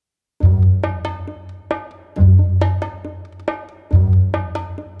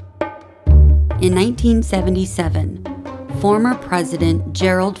In 1977, former President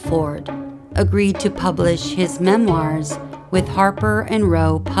Gerald Ford agreed to publish his memoirs with Harper and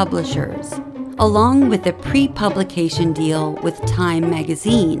Row publishers, along with a pre-publication deal with Time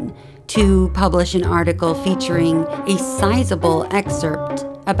magazine to publish an article featuring a sizable excerpt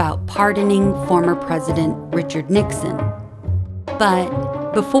about pardoning former President Richard Nixon.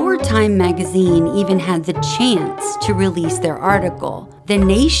 But before Time magazine even had the chance to release their article, The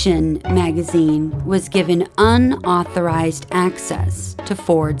Nation magazine was given unauthorized access to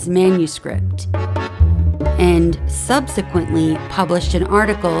Ford's manuscript and subsequently published an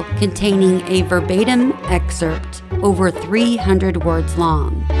article containing a verbatim excerpt over 300 words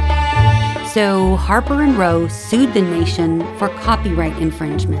long. So Harper and Row sued the Nation for copyright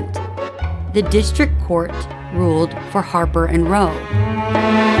infringement. The district court ruled for Harper and Row,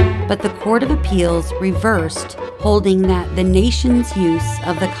 but the Court of Appeals reversed, holding that the Nation's use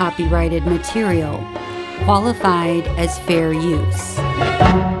of the copyrighted material qualified as fair use.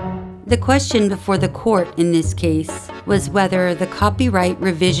 The question before the court in this case was whether the Copyright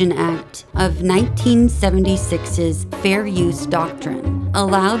Revision Act of 1976's Fair Use Doctrine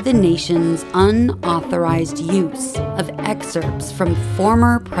allowed the Nation's unauthorized use of excerpts from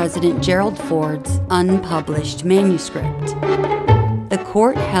former President Gerald Ford's unpublished manuscript. The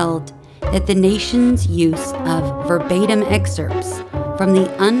court held that the Nation's use of verbatim excerpts from the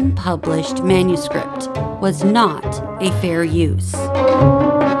unpublished manuscript was not a fair use.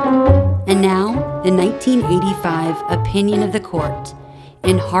 And now, the 1985 opinion of the court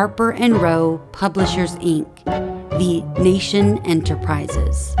in Harper and Row Publishers, Inc., v. Nation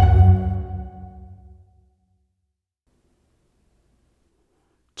Enterprises.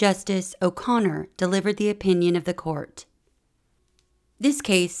 Justice O'Connor delivered the opinion of the court. This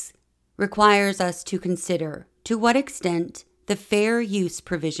case requires us to consider to what extent the fair use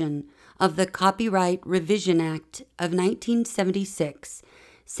provision of the Copyright Revision Act of 1976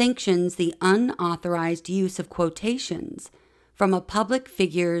 sanctions the unauthorized use of quotations from a public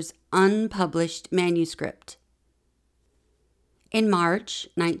figure's unpublished manuscript. In March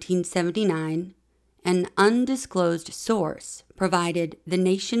 1979, an undisclosed source provided The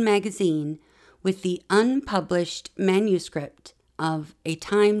Nation magazine with the unpublished manuscript of A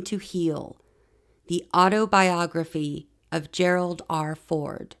Time to Heal, the autobiography of Gerald R.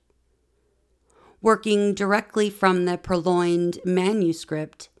 Ford. Working directly from the purloined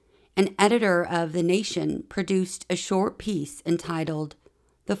manuscript, an editor of The Nation produced a short piece entitled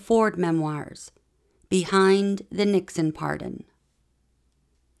The Ford Memoirs, Behind the Nixon Pardon.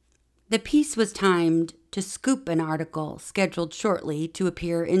 The piece was timed to scoop an article scheduled shortly to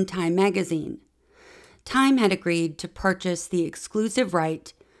appear in Time magazine. Time had agreed to purchase the exclusive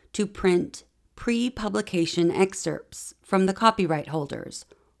right to print pre-publication excerpts from the copyright holders,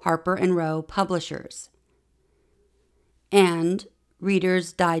 Harper and Row Publishers, and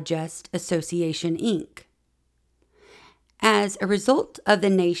Reader's Digest Association, Inc. As a result of the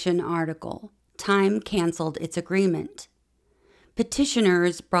Nation article, Time canceled its agreement.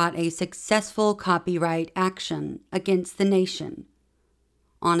 Petitioners brought a successful copyright action against the Nation.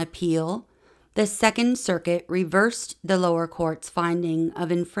 On appeal, the Second Circuit reversed the lower court's finding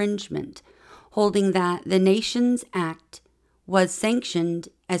of infringement, holding that the Nation's act was sanctioned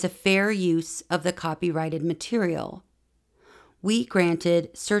as a fair use of the copyrighted material. We granted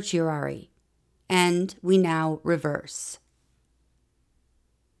certiorari, and we now reverse.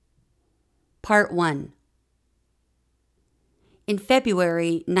 Part 1. In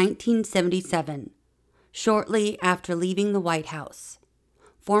February 1977, shortly after leaving the White House,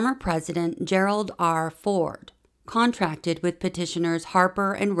 former President Gerald R. Ford contracted with petitioners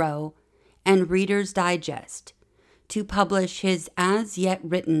Harper and Row and Reader's Digest to publish his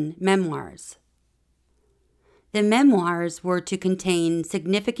as-yet-written memoirs. The memoirs were to contain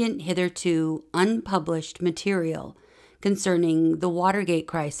significant hitherto unpublished material concerning the Watergate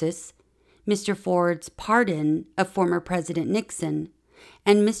crisis, Mr. Ford's pardon of former President Nixon,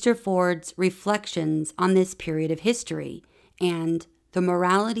 and Mr. Ford's reflections on this period of history and the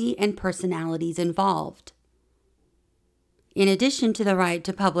morality and personalities involved. In addition to the right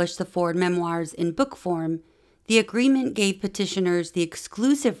to publish the Ford memoirs in book form, the agreement gave petitioners the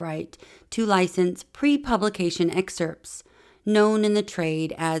exclusive right to license pre-publication excerpts, known in the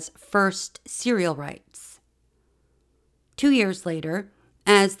trade as first serial rights. 2 years later,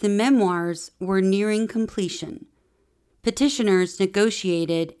 as the memoirs were nearing completion, petitioners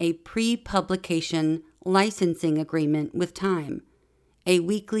negotiated a pre-publication licensing agreement with Time, a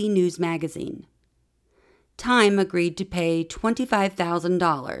weekly news magazine. Time agreed to pay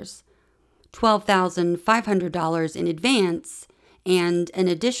 $25,000, $12,500 in advance, and an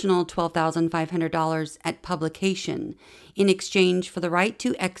additional $12,500 at publication in exchange for the right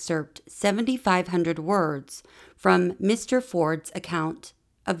to excerpt 7,500 words from Mr. Ford's account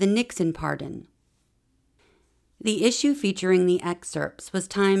of the Nixon pardon. The issue featuring the excerpts was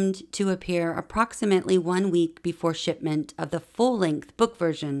timed to appear approximately 1 week before shipment of the full-length book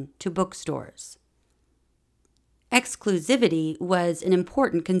version to bookstores. Exclusivity was an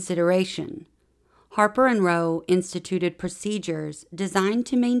important consideration. Harper and Row instituted procedures designed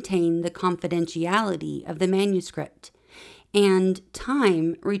to maintain the confidentiality of the manuscript, and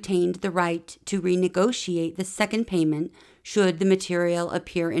Time retained the right to renegotiate the second payment should the material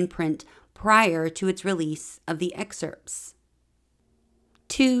appear in print prior to its release of the excerpts.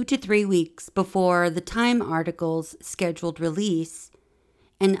 2 to 3 weeks before the Time article's scheduled release,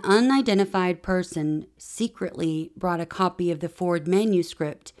 an unidentified person secretly brought a copy of the Ford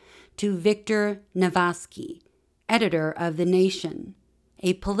manuscript to Victor Navasky, editor of The Nation,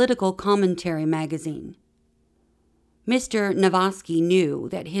 a political commentary magazine. Mr. Navasky knew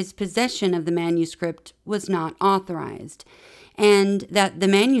that his possession of the manuscript was not authorized, and that the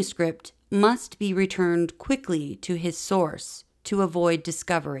manuscript must be returned quickly to his source to avoid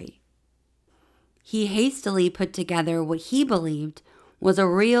discovery. He hastily put together what he believed was a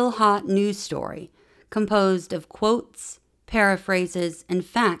real hot news story, composed of quotes, paraphrases, and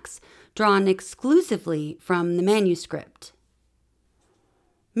facts drawn exclusively from the manuscript.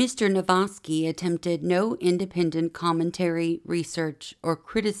 Mr. Navasky attempted no independent commentary, research, or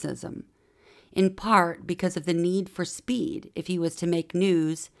criticism, in part because of the need for speed if he was to make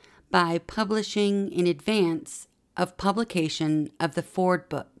news by publishing in advance of publication of the Ford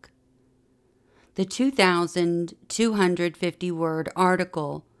book. The 2,250-word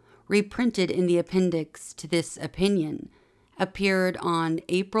article, reprinted in the appendix to this opinion, appeared on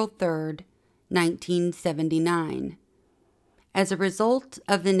April 3, 1979. As a result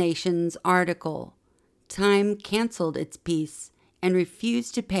of the Nation's article, Time canceled its piece and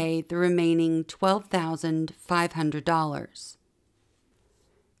refused to pay the remaining $12,500.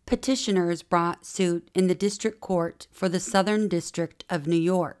 Petitioners brought suit in the District Court for the Southern District of New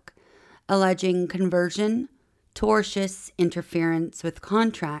York, alleging conversion, tortious interference with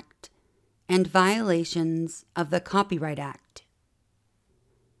contract, and violations of the Copyright Act.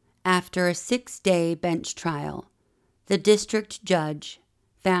 After a 6-day bench trial, the district judge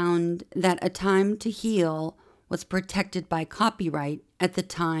found that A Time to Heal was protected by copyright at the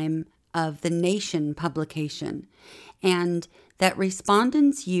time of the Nation publication, and that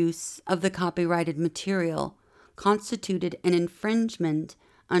respondents' use of the copyrighted material constituted an infringement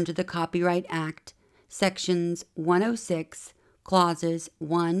under the Copyright Act, Sections 106, Clauses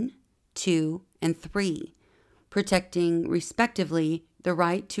 1, 2, and 3, protecting, respectively, the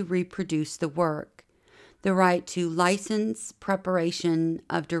right to reproduce the work, the right to license preparation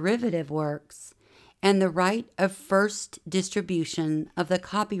of derivative works, and the right of first distribution of the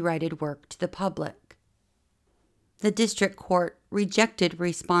copyrighted work to the public. The district court rejected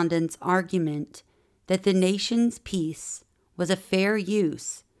respondents' argument that the Nation's piece was a fair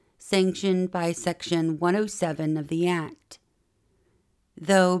use sanctioned by Section 107 of the Act.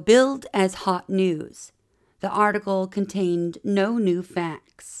 Though billed as hot news, the article contained no new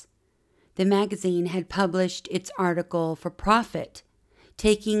facts. The magazine had published its article for profit,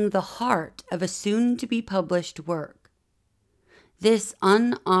 taking the heart of a soon-to-be-published work. This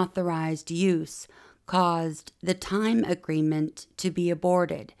unauthorized use caused the Time agreement to be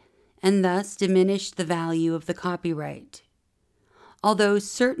aborted, and thus diminished the value of the copyright. Although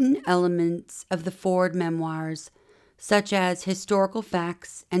certain elements of the Ford memoirs, such as historical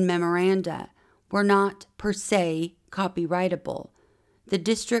facts and memoranda, were not per se copyrightable, the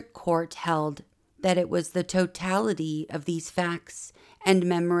district court held that it was the totality of these facts and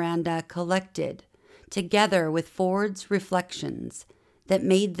memoranda collected, together with Ford's reflections, that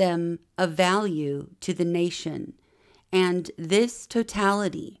made them of value to the nation, and this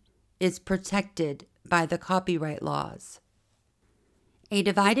totality is protected by the copyright laws. A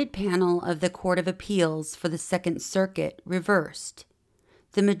divided panel of the Court of Appeals for the Second Circuit reversed.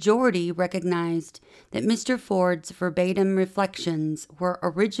 The majority recognized that Mr. Ford's verbatim reflections were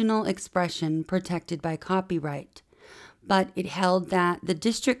original expression protected by copyright, but it held that the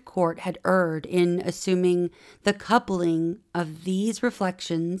district court had erred in assuming the coupling of these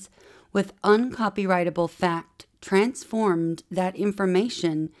reflections with uncopyrightable fact transformed that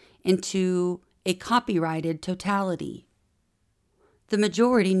information into a copyrighted totality. The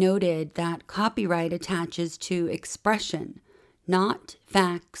majority noted that copyright attaches to expression, not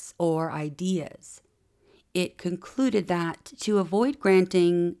facts or ideas. It concluded that to avoid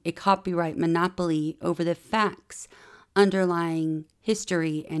granting a copyright monopoly over the facts underlying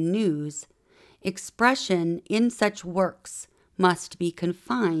history and news, expression in such works must be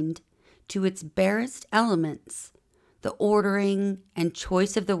confined to its barest elements, the ordering and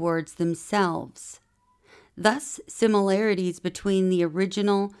choice of the words themselves. Thus, similarities between the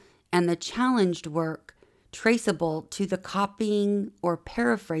original and the challenged work traceable to the copying or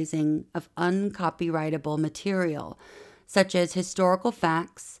paraphrasing of uncopyrightable material, such as historical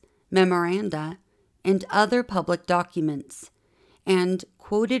facts, memoranda, and other public documents, and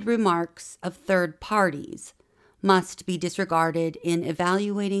quoted remarks of third parties, must be disregarded in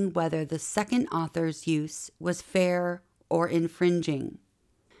evaluating whether the second author's use was fair or infringing.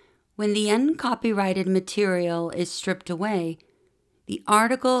 When the uncopyrighted material is stripped away, the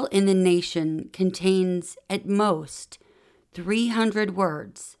article in The Nation contains at most 300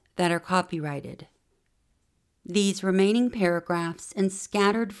 words that are copyrighted. These remaining paragraphs and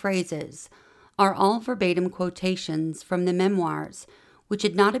scattered phrases are all verbatim quotations from the memoirs, which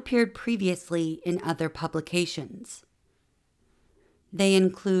had not appeared previously in other publications. They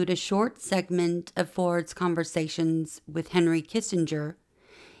include a short segment of Ford's conversations with Henry Kissinger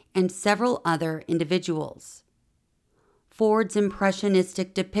and several other individuals. Ford's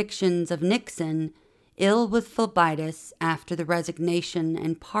impressionistic depictions of Nixon, ill with phlebitis after the resignation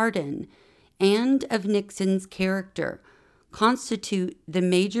and pardon, and of Nixon's character, constitute the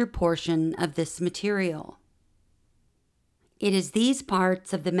major portion of this material. It is these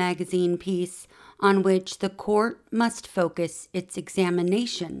parts of the magazine piece on which the court must focus its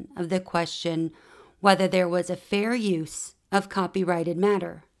examination of the question whether there was a fair use of copyrighted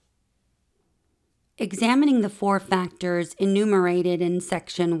matter. Examining the 4 factors enumerated in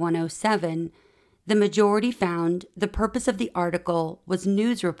Section 107, the majority found the purpose of the article was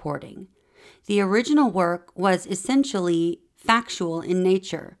news reporting. The original work was essentially factual in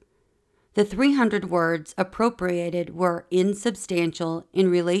nature. The 300 words appropriated were insubstantial in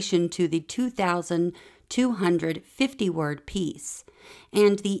relation to the 2,250-word piece,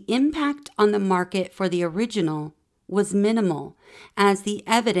 and the impact on the market for the original was minimal, as the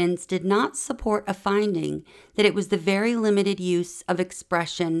evidence did not support a finding that it was the very limited use of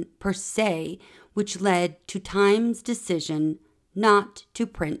expression per se which led to Time's decision not to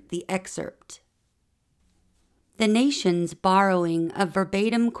print the excerpt. The Nation's borrowing of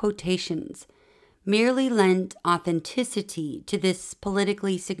verbatim quotations merely lent authenticity to this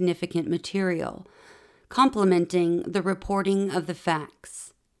politically significant material, complementing the reporting of the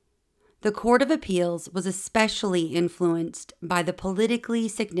facts. The Court of Appeals was especially influenced by the politically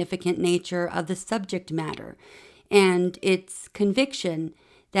significant nature of the subject matter and its conviction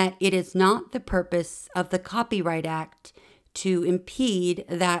that it is not the purpose of the Copyright Act to impede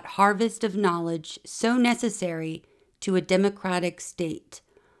that harvest of knowledge so necessary to a democratic state,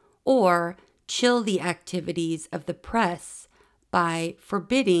 or chill the activities of the press by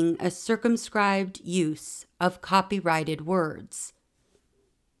forbidding a circumscribed use of copyrighted words.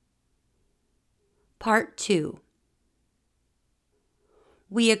 Part 2.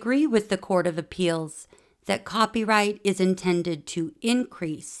 We agree with the Court of Appeals that copyright is intended to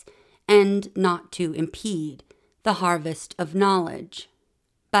increase and not to impede the harvest of knowledge.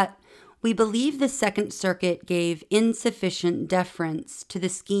 But we believe the Second Circuit gave insufficient deference to the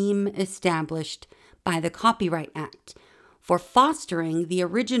scheme established by the Copyright Act for fostering the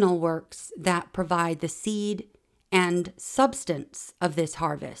original works that provide the seed and substance of this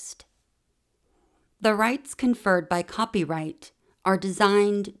harvest. The rights conferred by copyright are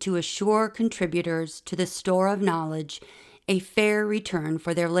designed to assure contributors to the store of knowledge a fair return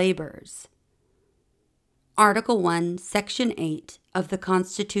for their labors. Article 1, Section 8 of the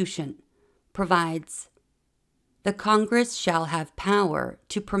Constitution provides, "The Congress shall have power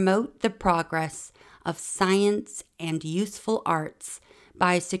to promote the progress of science and useful arts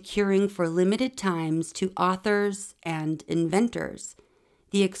by securing for limited times to authors and inventors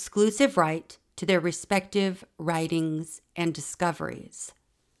the exclusive right to their respective writings and discoveries."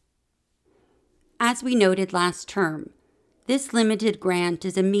 As we noted last term, this limited grant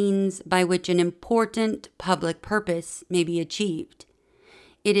is a means by which an important public purpose may be achieved.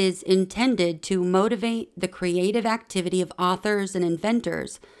 It is intended to motivate the creative activity of authors and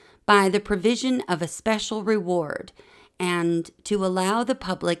inventors by the provision of a special reward, and to allow the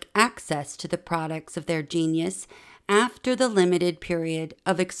public access to the products of their genius after the limited period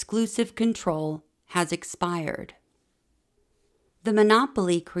of exclusive control has expired. The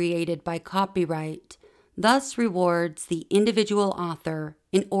monopoly created by copyright thus rewards the individual author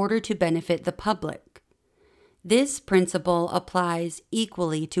in order to benefit the public. This principle applies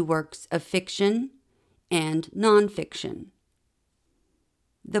equally to works of fiction and nonfiction.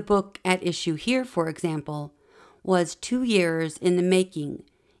 The book at issue here, for example, was 2 years in the making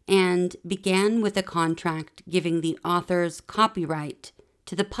and began with a contract giving the authors copyright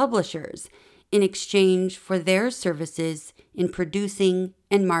to the publishers in exchange for their services in producing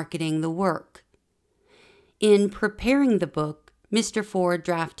and marketing the work. In preparing the book, Mr. Ford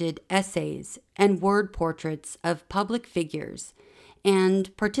drafted essays and word portraits of public figures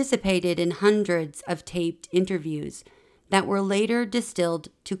and participated in hundreds of taped interviews that were later distilled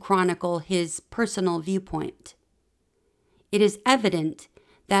to chronicle his personal viewpoint. It is evident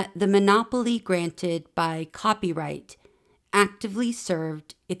that the monopoly granted by copyright actively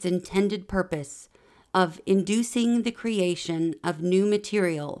served its intended purpose of inducing the creation of new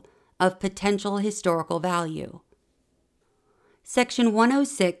material of potential historical value. Section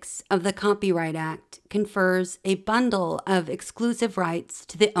 106 of the Copyright Act confers a bundle of exclusive rights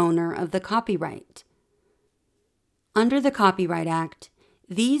to the owner of the copyright. Under the Copyright Act,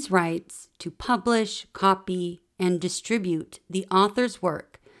 these rights to publish, copy, and distribute the author's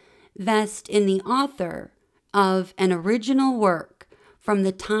work vest in the author of an original work from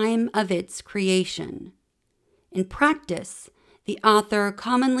the time of its creation. In practice, the author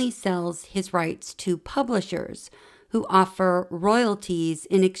commonly sells his rights to publishers who offer royalties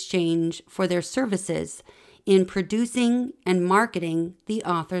in exchange for their services in producing and marketing the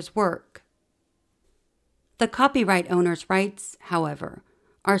author's work. The copyright owner's rights, however,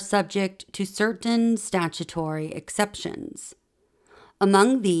 are subject to certain statutory exceptions.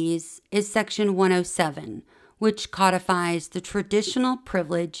 Among these is Section 107, which codifies the traditional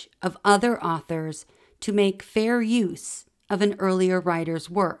privilege of other authors to make fair use of an earlier writer's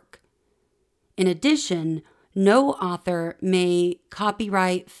work. In addition, no author may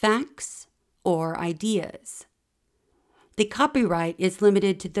copyright facts or ideas. The copyright is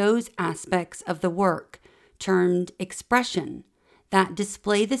limited to those aspects of the work termed expression that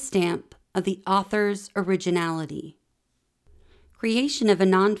display the stamp of the author's originality. Creation of a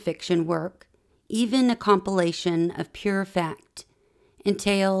nonfiction work, even a compilation of pure fact,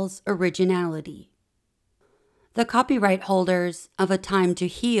 entails originality. The copyright holders of A Time to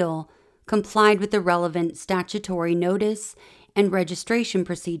Heal complied with the relevant statutory notice and registration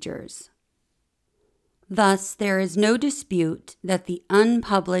procedures. Thus, there is no dispute that the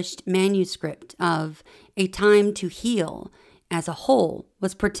unpublished manuscript of A Time to Heal as a whole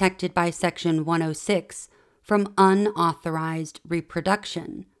was protected by Section 106 from unauthorized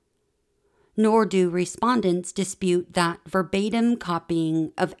reproduction. Nor do respondents dispute that verbatim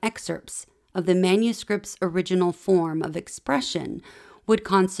copying of excerpts of the manuscript's original form of expression would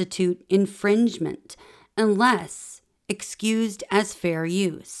constitute infringement unless excused as fair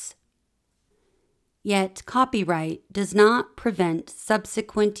use. Yet copyright does not prevent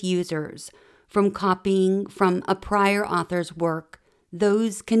subsequent users from copying from a prior author's work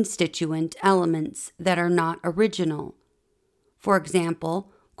those constituent elements that are not original. For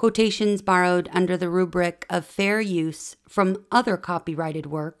example, quotations borrowed under the rubric of fair use from other copyrighted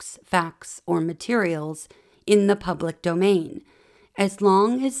works, facts, or materials in the public domain, as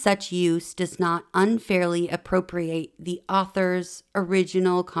long as such use does not unfairly appropriate the author's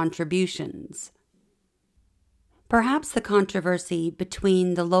original contributions. Perhaps the controversy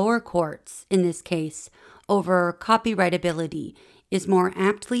between the lower courts, in this case, over copyrightability is more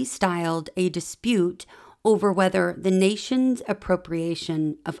aptly styled a dispute over whether the nation's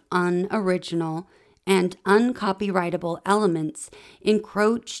appropriation of unoriginal and uncopyrightable elements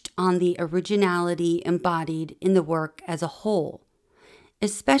encroached on the originality embodied in the work as a whole.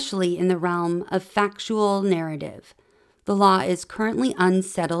 Especially in the realm of factual narrative, the law is currently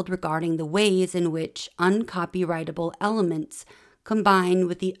unsettled regarding the ways in which uncopyrightable elements combine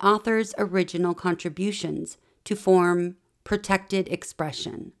with the author's original contributions to form protected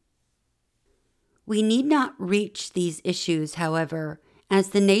expression. We need not reach these issues, however, as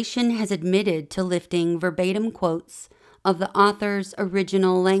the nation has admitted to lifting verbatim quotes of the author's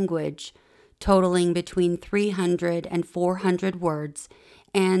original language, totaling between 300 and 400 words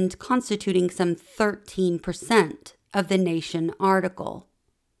and constituting some 13% of the Nation article.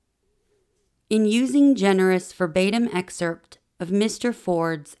 In using generous verbatim excerpt of Mr.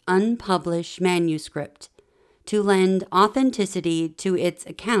 Ford's unpublished manuscript to lend authenticity to its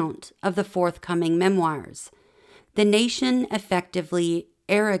account of the forthcoming memoirs, the nation effectively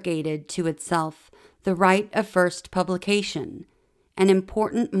arrogated to itself the right of first publication, an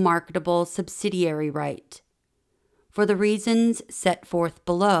important marketable subsidiary right. For the reasons set forth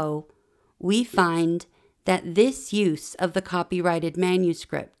below, we find that this use of the copyrighted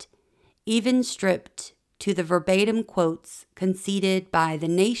manuscript, even stripped to the verbatim quotes conceded by the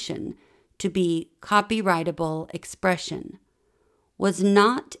nation to be copyrightable expression, was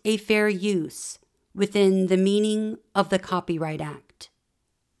not a fair use within the meaning of the Copyright Act.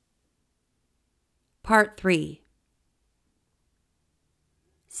 Part 3.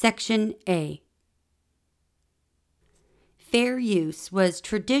 Section A. Fair use was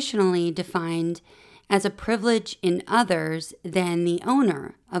traditionally defined as a privilege in others than the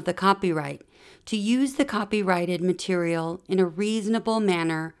owner of the copyright to use the copyrighted material in a reasonable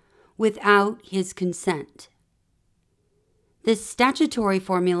manner without his consent. This statutory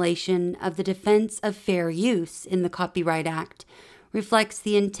formulation of the defense of fair use in the Copyright Act reflects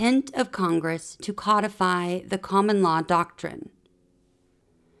the intent of Congress to codify the common law doctrine.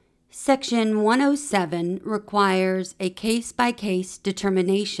 Section 107 requires a case-by-case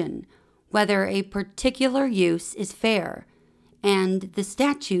determination whether a particular use is fair, and the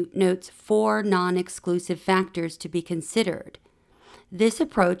statute notes 4 non-exclusive factors to be considered. This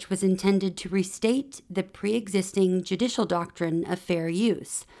approach was intended to restate the pre-existing judicial doctrine of fair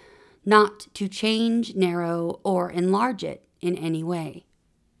use, not to change, narrow, or enlarge it in any way.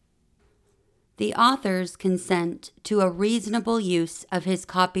 The author's consent to a reasonable use of his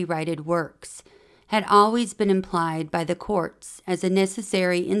copyrighted works had always been implied by the courts as a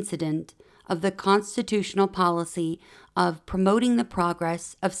necessary incident of the constitutional policy of promoting the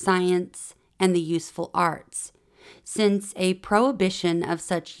progress of science and the useful arts, since a prohibition of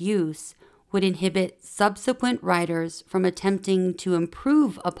such use would inhibit subsequent writers from attempting to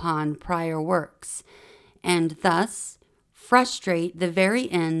improve upon prior works, and thus frustrate the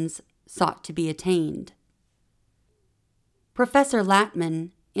very ends sought to be attained. Professor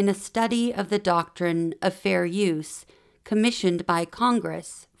Latman, in a study of the doctrine of fair use commissioned by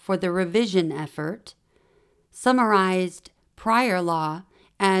Congress for the revision effort, summarized prior law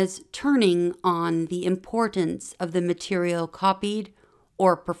as turning on the importance of the material copied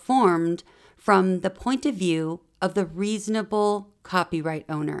or performed from the point of view of the reasonable copyright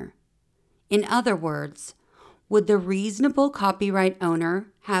owner. In other words, would the reasonable copyright owner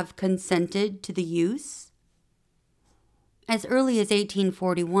have consented to the use? As early as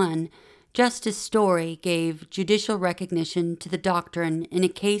 1841, Justice Story gave judicial recognition to the doctrine in a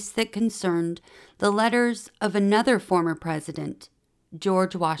case that concerned the letters of another former president,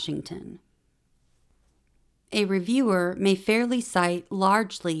 George Washington. A reviewer may fairly cite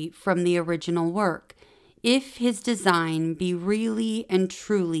largely from the original work, if his design be really and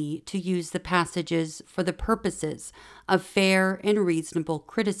truly to use the passages for the purposes of fair and reasonable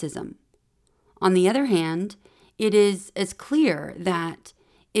criticism. On the other hand, it is as clear that,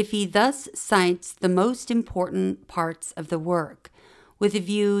 if he thus cites the most important parts of the work, with a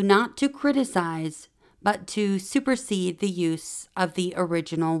view not to criticize, but to supersede the use of the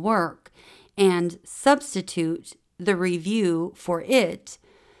original work, and substitute the review for it,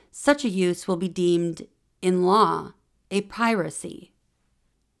 such a use will be deemed in law a piracy.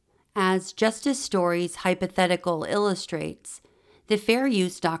 As Justice Story's hypothetical illustrates, the fair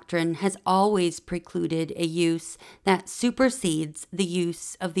use doctrine has always precluded a use that supersedes the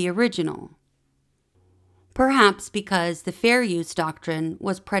use of the original. Perhaps because the fair use doctrine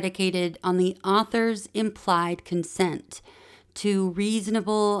was predicated on the author's implied consent to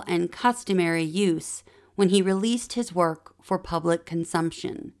reasonable and customary use when he released his work for public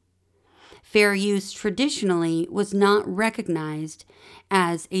consumption. Fair use traditionally was not recognized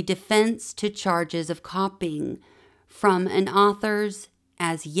as a defense to charges of copying from an author's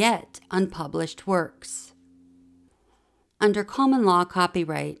as yet unpublished works. Under common law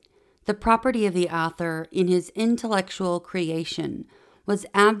copyright, the property of the author in his intellectual creation was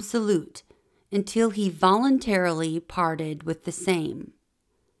absolute until he voluntarily parted with the same.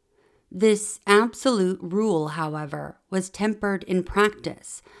 This absolute rule, however, was tempered in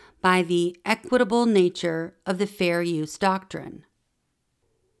practice by the equitable nature of the fair use doctrine.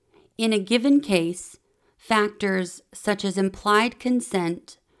 In a given case, factors such as implied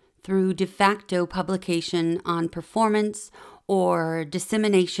consent through de facto publication on performance or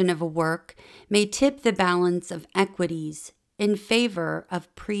dissemination of a work may tip the balance of equities in favor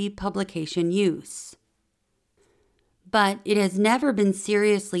of pre-publication use. But it has never been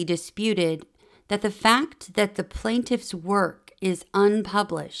seriously disputed that the fact that the plaintiff's work is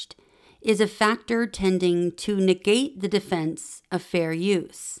unpublished is a factor tending to negate the defense of fair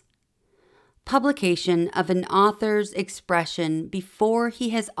use. Publication of an author's expression before he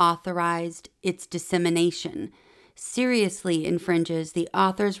has authorized its dissemination seriously infringes the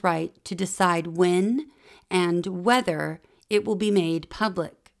author's right to decide when and whether it will be made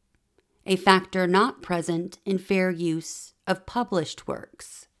public, a factor not present in fair use of published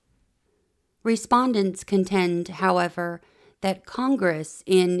works. Respondents contend, however, that Congress,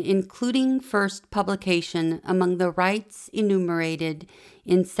 in including first publication among the rights enumerated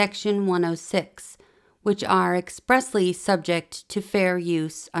in Section 106 which are expressly subject to fair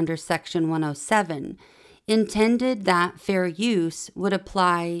use under Section 107, intended that fair use would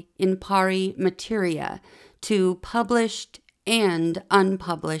apply in pari materia to published and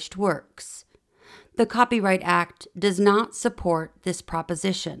unpublished works. The Copyright Act does not support this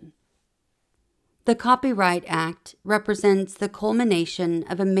proposition. The Copyright Act represents the culmination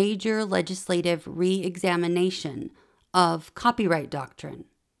of a major legislative re-examination of copyright doctrine.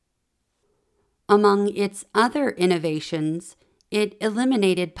 Among its other innovations, it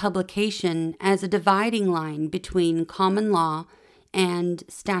eliminated publication as a dividing line between common law and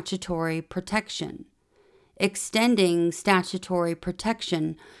statutory protection, extending statutory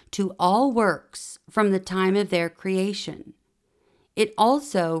protection to all works from the time of their creation. It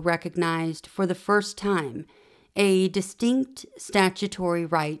also recognized for the first time a distinct statutory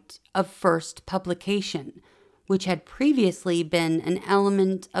right of first publication, which had previously been an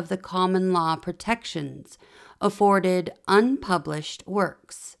element of the common law protections afforded unpublished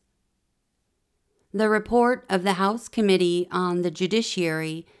works. The report of the House Committee on the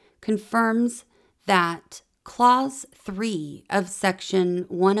Judiciary confirms that Clause 3 of Section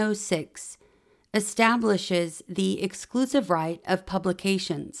 106 establishes the exclusive right of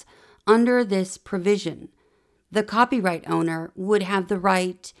publications. Under this provision, the copyright owner would have the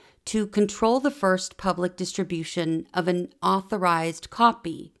right to control the first public distribution of an authorized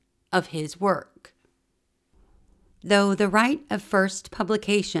copy of his work. Though the right of first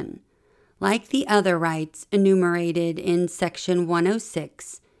publication, like the other rights enumerated in Section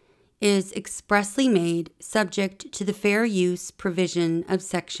 106, is expressly made subject to the fair use provision of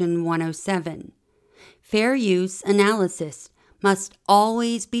Section 107, fair use analysis must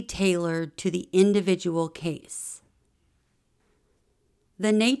always be tailored to the individual case.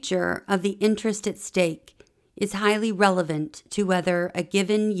 The nature of the interest at stake is highly relevant to whether a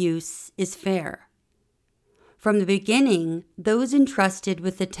given use is fair. From the beginning, those entrusted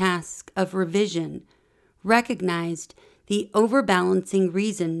with the task of revision recognized the overbalancing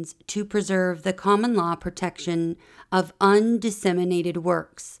reasons to preserve the common law protection of undisseminated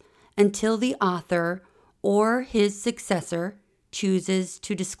works until the author or his successor chooses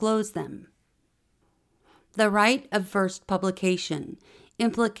to disclose them. The right of first publication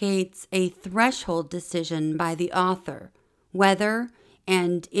implicates a threshold decision by the author whether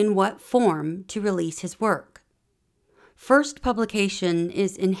and in what form to release his work. First publication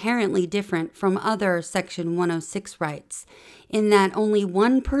is inherently different from other Section 106 rights in that only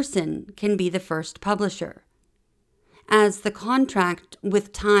one person can be the first publisher. As the contract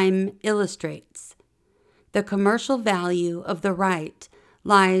with Time illustrates, the commercial value of the right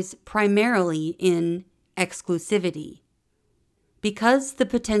lies primarily in exclusivity. Because the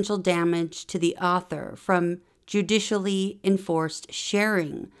potential damage to the author from judicially enforced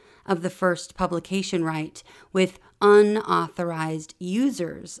sharing of the first publication right with unauthorized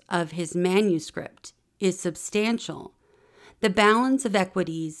users of his manuscript is substantial, the balance of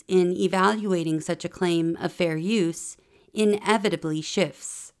equities in evaluating such a claim of fair use inevitably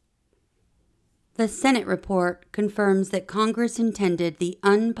shifts. The Senate report confirms that Congress intended the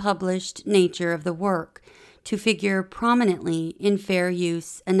unpublished nature of the work to figure prominently in fair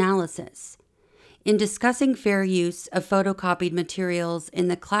use analysis. In discussing fair use of photocopied materials in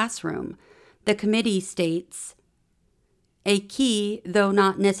the classroom, the committee states, "A key, though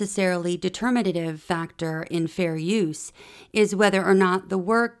not necessarily determinative factor in fair use, is whether or not the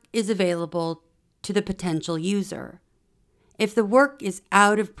work is available to the potential user. If the work is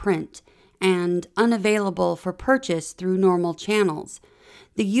out of print and unavailable for purchase through normal channels,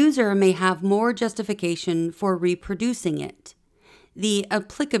 the user may have more justification for reproducing it. The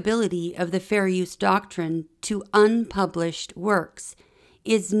applicability of the fair use doctrine to unpublished works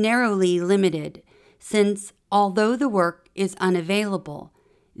is narrowly limited, since although the work is unavailable,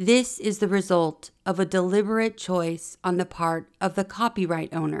 this is the result of a deliberate choice on the part of the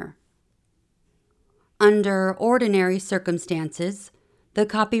copyright owner. Under ordinary circumstances, the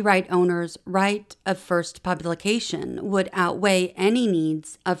copyright owner's right of first publication would outweigh any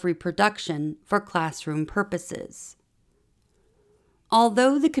needs of reproduction for classroom purposes.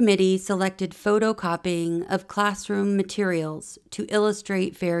 Although the committee selected photocopying of classroom materials to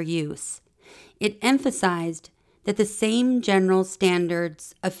illustrate fair use, it emphasized that the same general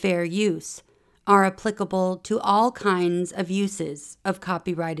standards of fair use are applicable to all kinds of uses of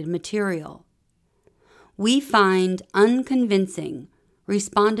copyrighted material. We find unconvincing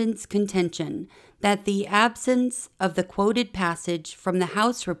respondents' contention that the absence of the quoted passage from the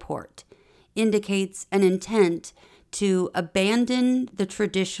House report indicates an intent to abandon the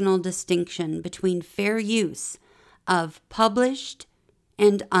traditional distinction between fair use of published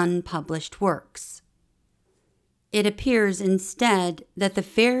and unpublished works. It appears instead that the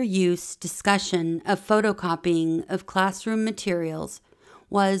fair use discussion of photocopying of classroom materials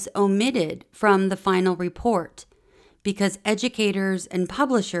was omitted from the final report because educators and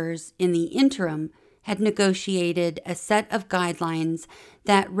publishers in the interim had negotiated a set of guidelines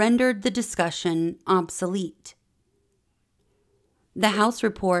that rendered the discussion obsolete. The House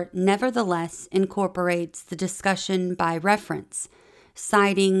report nevertheless incorporates the discussion by reference,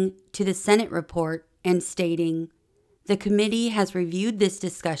 citing to the Senate report and stating, "The committee has reviewed this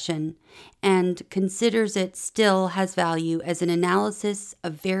discussion and considers it still has value as an analysis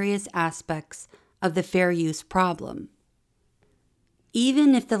of various aspects of the fair use problem."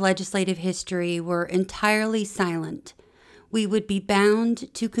 Even if the legislative history were entirely silent, we would be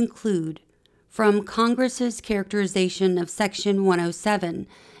bound to conclude from Congress's characterization of Section 107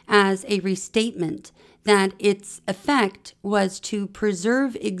 as a restatement that its effect was to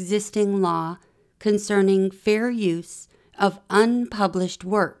preserve existing law concerning fair use of unpublished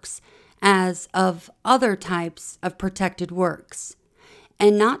works as of other types of protected works,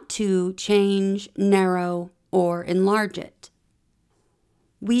 and not to change, narrow, or enlarge it.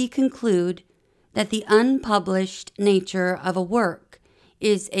 We conclude that the unpublished nature of a work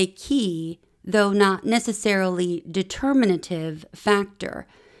is a key, though not necessarily determinative, factor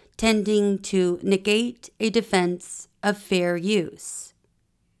tending to negate a defense of fair use.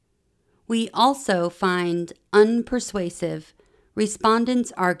 We also find unpersuasive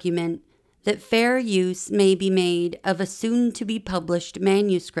respondents' argument that fair use may be made of a soon-to-be-published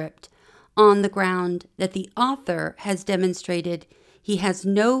manuscript on the ground that the author has demonstrated he has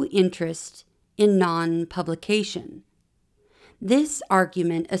no interest in non-publication. This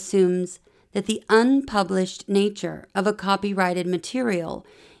argument assumes that the unpublished nature of a copyrighted material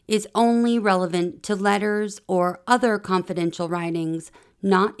is only relevant to letters or other confidential writings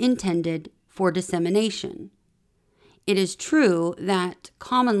not intended for dissemination. It is true that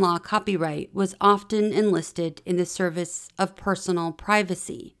common law copyright was often enlisted in the service of personal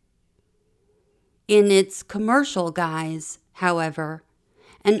privacy. In its commercial guise, however,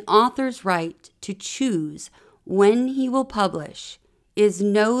 an author's right to choose when he will publish is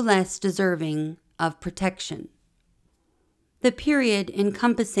no less deserving of protection. The period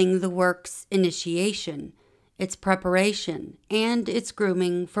encompassing the work's initiation, its preparation, and its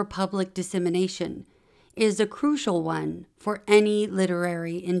grooming for public dissemination is a crucial one for any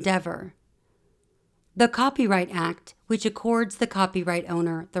literary endeavor. The Copyright Act, which accords the copyright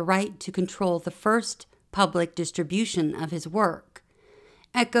owner the right to control the first public distribution of his work,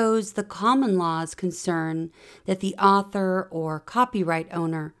 echoes the common law's concern that the author or copyright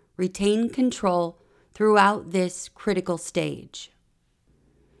owner retain control throughout this critical stage.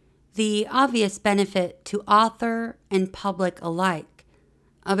 The obvious benefit to author and public alike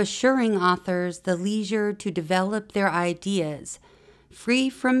of assuring authors the leisure to develop their ideas free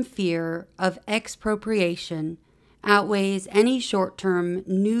from fear of expropriation outweighs any short-term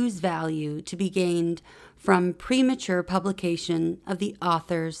news value to be gained from premature publication of the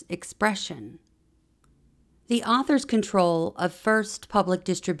author's expression. The author's control of first public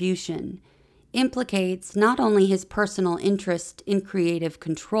distribution implicates not only his personal interest in creative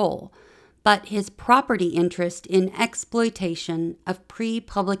control, but his property interest in exploitation of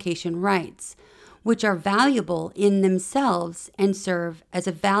pre-publication rights, which are valuable in themselves and serve as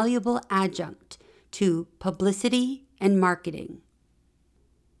a valuable adjunct to publicity and marketing.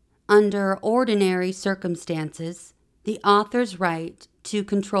 Under ordinary circumstances, the author's right to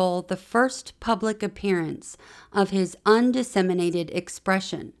control the first public appearance of his undisseminated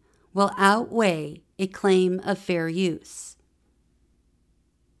expression will outweigh a claim of fair use.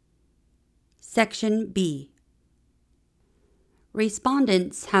 Section B.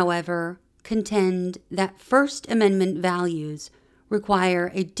 Respondents, however, contend that First Amendment values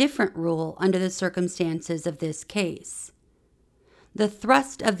require a different rule under the circumstances of this case. The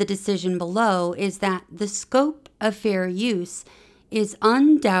thrust of the decision below is that the scope of fair use is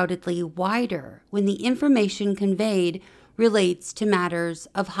undoubtedly wider when the information conveyed relates to matters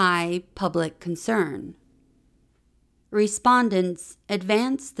of high public concern. Respondents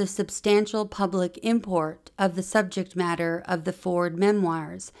advance the substantial public import of the subject matter of the Ford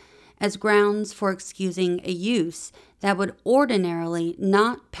memoirs as grounds for excusing a use that would ordinarily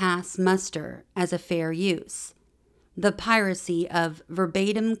not pass muster as a fair use: the piracy of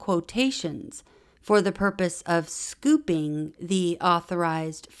verbatim quotations for the purpose of scooping the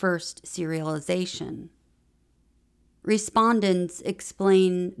authorized first serialization. Respondents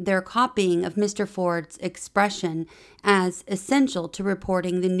explain their copying of Mr. Ford's expression as essential to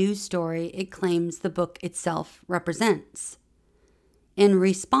reporting the news story it claims the book itself represents. In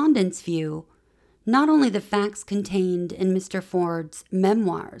respondents' view, not only the facts contained in Mr. Ford's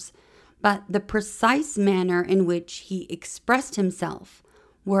memoirs, but the precise manner in which he expressed himself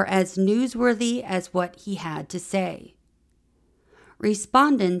were as newsworthy as what he had to say.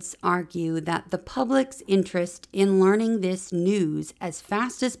 Respondents argue that the public's interest in learning this news as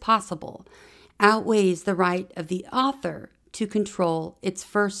fast as possible outweighs the right of the author to control its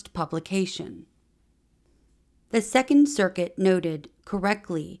first publication. The Second Circuit noted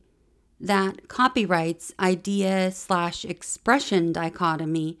correctly that copyright's idea/expression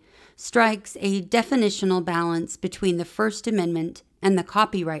dichotomy strikes a definitional balance between the First Amendment and the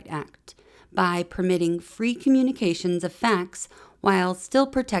Copyright Act by permitting free communications of facts while still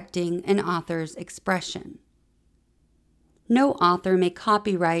protecting an author's expression. No author may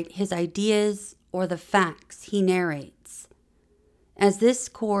copyright his ideas or the facts he narrates. As this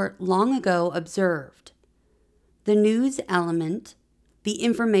court long ago observed, the news element, the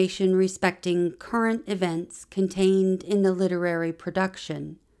information respecting current events contained in the literary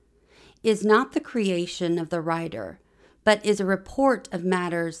production, is not the creation of the writer, but is a report of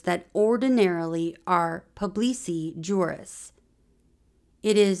matters that ordinarily are publici juris.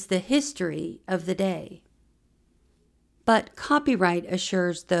 It is the history of the day. But copyright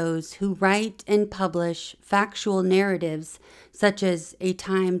assures those who write and publish factual narratives, such as A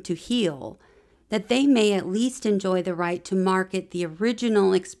Time to Heal, that they may at least enjoy the right to market the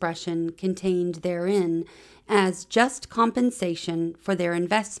original expression contained therein as just compensation for their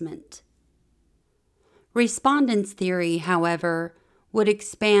investment. Respondents' theory, however, would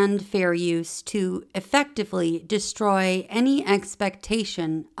expand fair use to effectively destroy any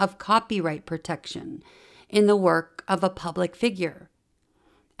expectation of copyright protection in the work of a public figure.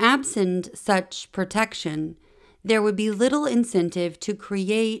 Absent such protection, there would be little incentive to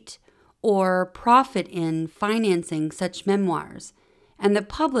create or profit in financing such memoirs, and the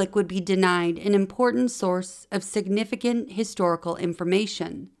public would be denied an important source of significant historical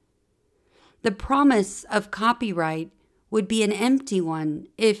information. The promise of copyright would be an empty one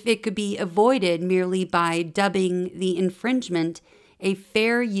if it could be avoided merely by dubbing the infringement a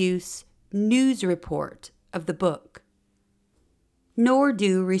fair use news report of the book. Nor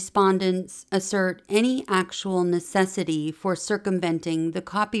do respondents assert any actual necessity for circumventing the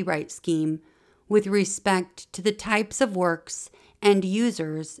copyright scheme with respect to the types of works and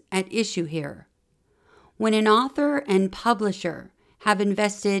users at issue here. When an author and publisher have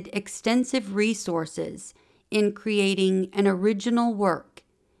invested extensive resources in creating an original work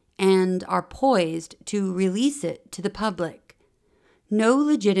and are poised to release it to the public, no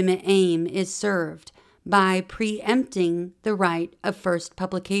legitimate aim is served by preempting the right of first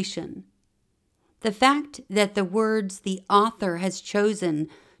publication. The fact that the words the author has chosen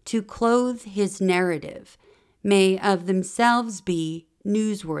to clothe his narrative may of themselves be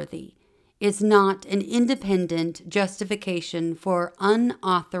newsworthy is not an independent justification for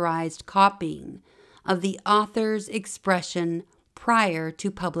unauthorized copying of the author's expression prior to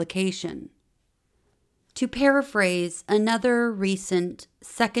publication. To paraphrase another recent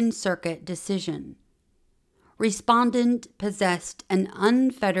Second Circuit decision, respondent possessed an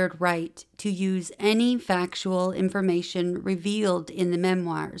unfettered right to use any factual information revealed in the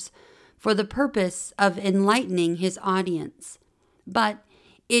memoirs for the purpose of enlightening his audience, but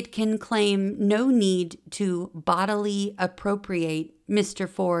it can claim no need to bodily appropriate Mr.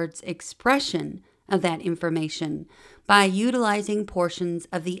 Ford's expression of that information by utilizing portions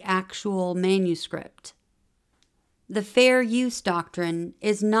of the actual manuscript. The fair use doctrine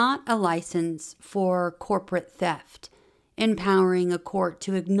is not a license for corporate theft, empowering a court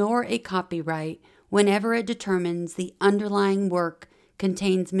to ignore a copyright whenever it determines the underlying work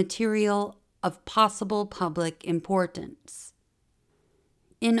contains material of possible public importance.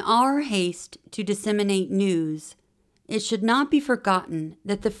 In our haste to disseminate news, it should not be forgotten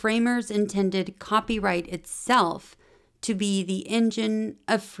that the framers intended copyright itself to be the engine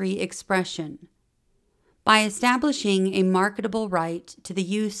of free expression. By establishing a marketable right to the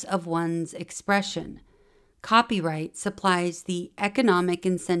use of one's expression, copyright supplies the economic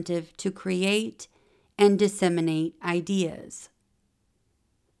incentive to create and disseminate ideas.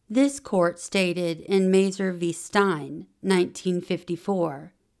 This court stated in Mazer v. Stein,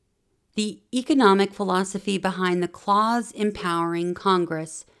 1954, the economic philosophy behind the clause empowering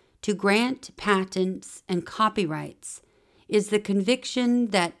Congress to grant patents and copyrights is the conviction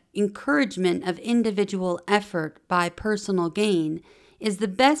that encouragement of individual effort by personal gain is the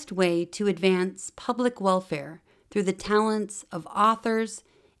best way to advance public welfare through the talents of authors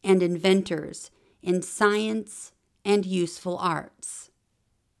and inventors in science and useful arts.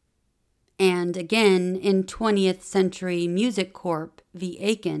 And again in 20th Century Music Corp. v.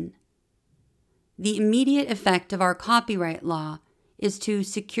 Aiken, The immediate effect of our copyright law is to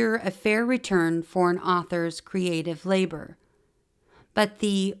secure a fair return for an author's creative labor. But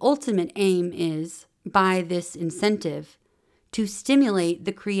the ultimate aim is, by this incentive, to stimulate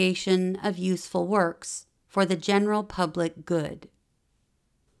the creation of useful works for the general public good.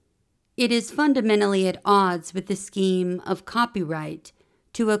 It is fundamentally at odds with the scheme of copyright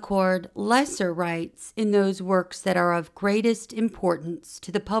to accord lesser rights in those works that are of greatest importance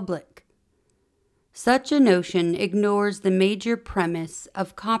to the public. Such a notion ignores the major premise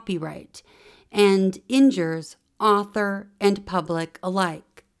of copyright and injures author and public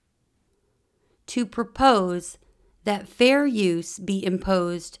alike. To propose that fair use be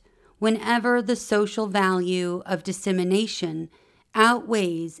imposed whenever the social value of dissemination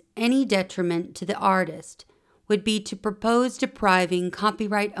outweighs any detriment to the artist would be to propose depriving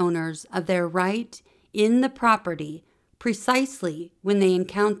copyright owners of their right in the property precisely when they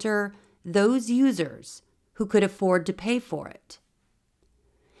encounter those users who could afford to pay for it.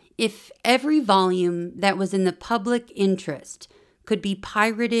 If every volume that was in the public interest could be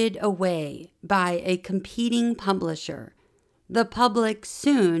pirated away by a competing publisher, the public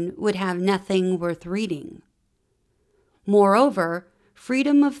soon would have nothing worth reading. Moreover,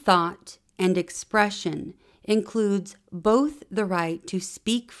 freedom of thought and expression includes both the right to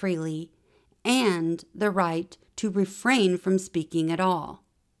speak freely and the right to refrain from speaking at all.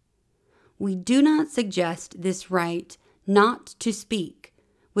 We do not suggest this right not to speak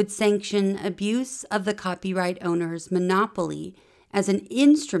would sanction abuse of the copyright owner's monopoly as an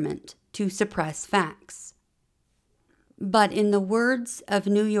instrument to suppress facts. But in the words of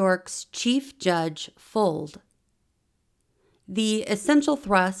New York's Chief Judge Fuld, the essential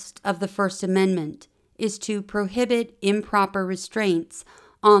thrust of the First Amendment is to prohibit improper restraints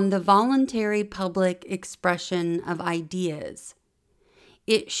on the voluntary public expression of ideas.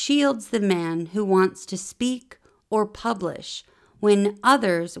 It shields the man who wants to speak or publish when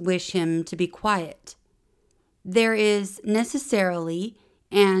others wish him to be quiet. There is necessarily,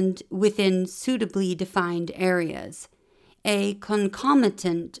 and within suitably defined areas, a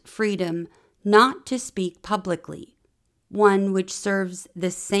concomitant freedom not to speak publicly, one which serves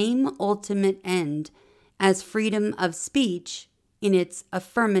the same ultimate end as freedom of speech in its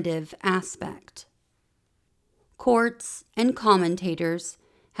affirmative aspect. Courts and commentators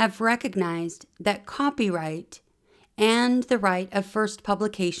have recognized that copyright, and the right of first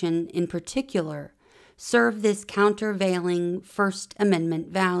publication in particular, serve this countervailing First Amendment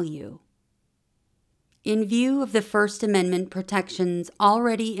value. In view of the First Amendment protections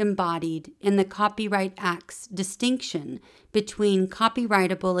already embodied in the Copyright Act's distinction between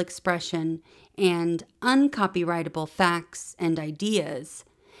copyrightable expression and uncopyrightable facts and ideas,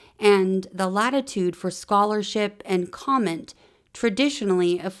 and the latitude for scholarship and comment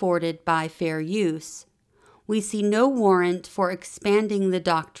traditionally afforded by fair use, we see no warrant for expanding the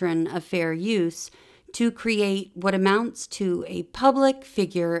doctrine of fair use to create what amounts to a public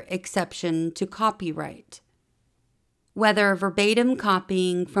figure exception to copyright. Whether verbatim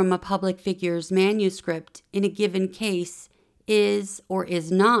copying from a public figure's manuscript in a given case is or is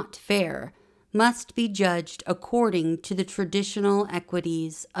not fair must be judged according to the traditional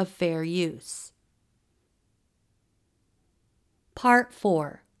equities of fair use. Part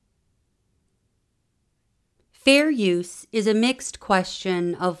 4. Fair use is a mixed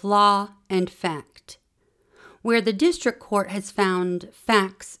question of law and fact. Where the district court has found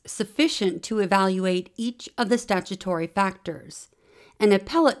facts sufficient to evaluate each of the statutory factors, an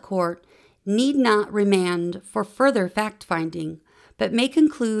appellate court need not remand for further fact-finding, but may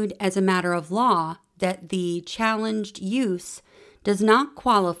conclude as a matter of law that the challenged use does not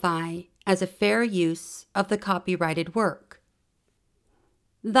qualify as a fair use of the copyrighted work.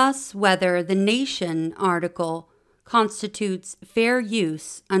 Thus, whether the Nation article constitutes fair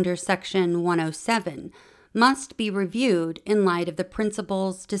use under Section 107 must be reviewed in light of the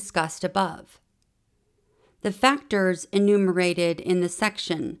principles discussed above. The factors enumerated in the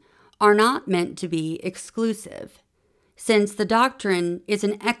section are not meant to be exclusive. Since the doctrine is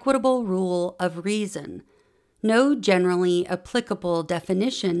an equitable rule of reason, no generally applicable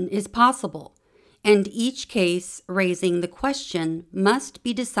definition is possible, and each case raising the question must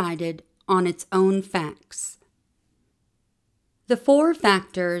be decided on its own facts. The 4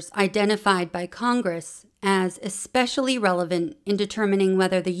 factors identified by Congress as especially relevant in determining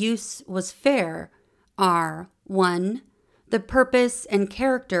whether the use was fair are 1. The purpose and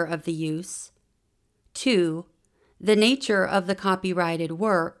character of the use, 2. The nature of the copyrighted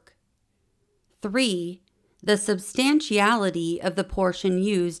work, 3. The substantiality of the portion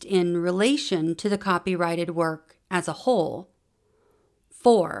used in relation to the copyrighted work as a whole,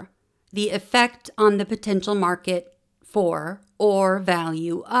 4. the effect on the potential market for or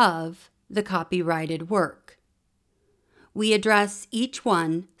value of the copyrighted work. We address each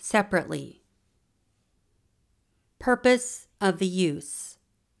one separately. Purpose of the use.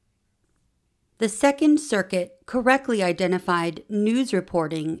 The Second Circuit correctly identified news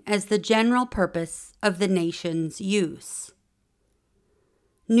reporting as the general purpose of the nation's use.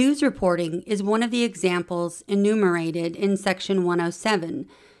 News reporting is one of the examples enumerated in Section 107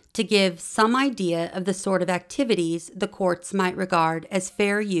 to give some idea of the sort of activities the courts might regard as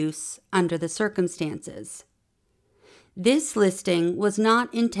fair use under the circumstances. This listing was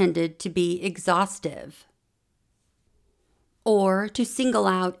not intended to be exhaustive or to single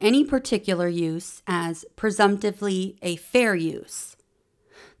out any particular use as presumptively a fair use.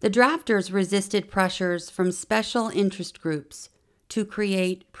 The drafters resisted pressures from special interest groups to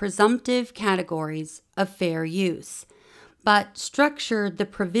create presumptive categories of fair use, but structured the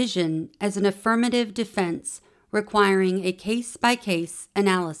provision as an affirmative defense requiring a case-by-case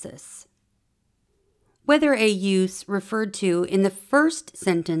analysis. Whether a use referred to in the first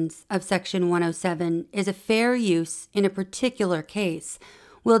sentence of Section 107 is a fair use in a particular case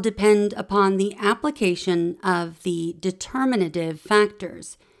will depend upon the application of the determinative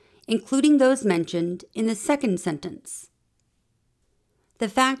factors, including those mentioned in the second sentence. The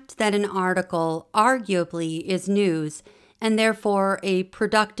fact that an article arguably is news and therefore a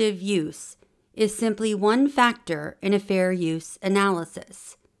productive use is simply one factor in a fair use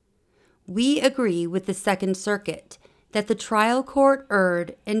analysis. We agree with the Second Circuit that the trial court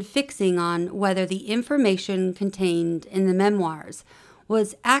erred in fixing on whether the information contained in the memoirs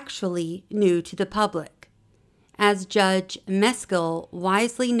was actually new to the public. As Judge Meskel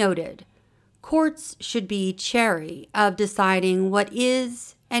wisely noted, courts should be chary of deciding what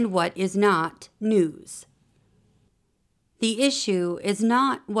is and what is not news. The issue is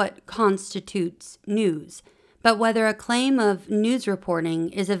not what constitutes news, but whether a claim of news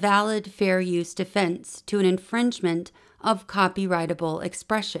reporting is a valid fair use defense to an infringement of copyrightable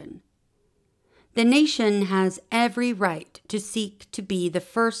expression. The nation has every right to seek to be the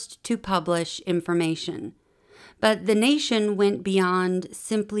first to publish information, but the nation went beyond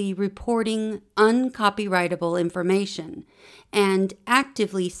simply reporting uncopyrightable information and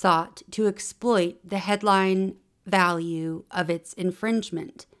actively sought to exploit the headline value of its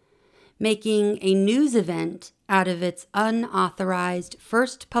infringement, making a news event out of its unauthorized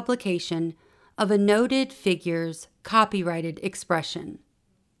first publication of a noted figure's copyrighted expression.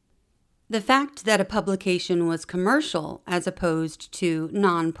 The fact that a publication was commercial as opposed to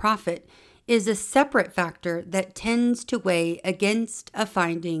nonprofit is a separate factor that tends to weigh against a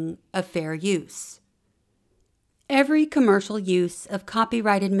finding of fair use. Every commercial use of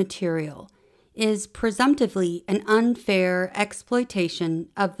copyrighted material is presumptively an unfair exploitation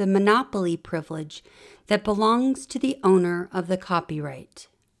of the monopoly privilege that belongs to the owner of the copyright.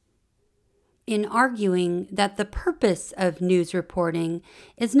 In arguing that the purpose of news reporting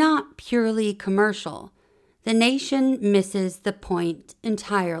is not purely commercial, the nation misses the point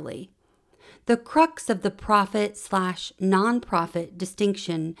entirely. The crux of the profit/nonprofit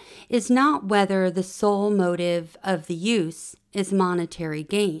distinction is not whether the sole motive of the use is monetary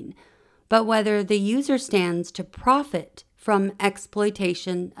gain, but whether the user stands to profit from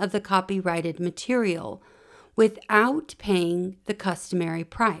exploitation of the copyrighted material without paying the customary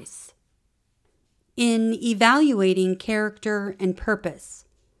price. In evaluating character and purpose,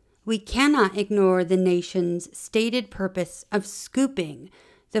 we cannot ignore the nation's stated purpose of scooping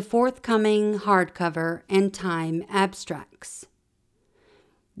the forthcoming hardcover and Time abstracts.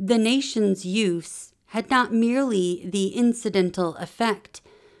 The nation's use had not merely the incidental effect,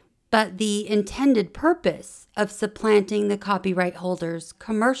 but the intended purpose of supplanting the copyright holder's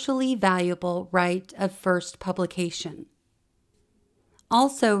commercially valuable right of first publication.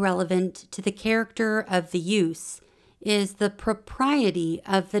 Also relevant to the character of the use is the propriety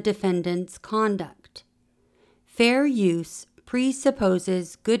of the defendant's conduct. Fair use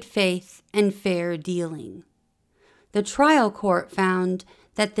presupposes good faith and fair dealing. The trial court found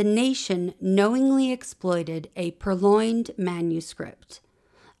that the nation knowingly exploited a purloined manuscript.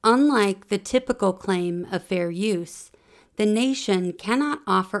 Unlike the typical claim of fair use, the nation cannot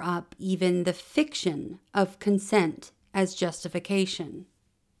offer up even the fiction of consent as justification.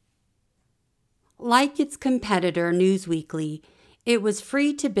 Like its competitor Newsweekly, it was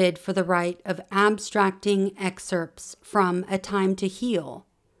free to bid for the right of abstracting excerpts from A Time to Heal.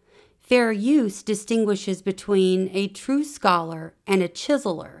 Fair use distinguishes between a true scholar and a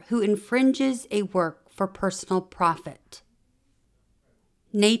chiseler who infringes a work for personal profit.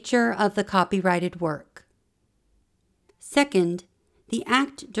 Nature of the copyrighted work. Second, The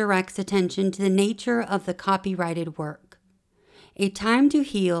Act directs attention to the nature of the copyrighted work. A Time to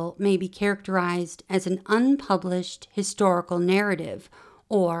Heal may be characterized as an unpublished historical narrative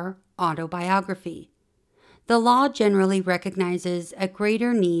or autobiography. The law generally recognizes a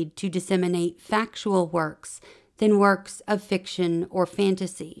greater need to disseminate factual works than works of fiction or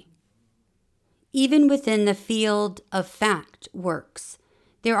fantasy. Even within the field of fact works,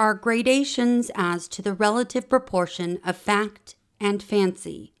 there are gradations as to the relative proportion of fact and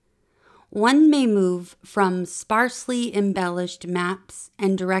fancy. One may move from sparsely embellished maps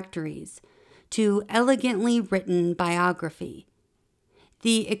and directories to elegantly written biography.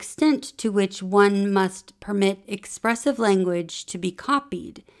 The extent to which one must permit expressive language to be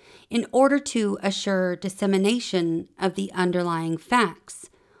copied in order to assure dissemination of the underlying facts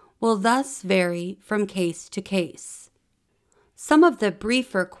will thus vary from case to case. Some of the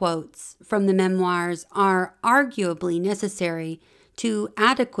briefer quotes from the memoirs are arguably necessary to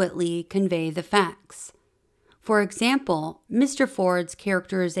adequately convey the facts. For example, Mr. Ford's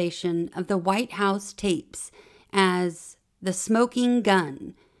characterization of the White House tapes as the smoking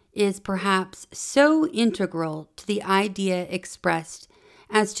gun is perhaps so integral to the idea expressed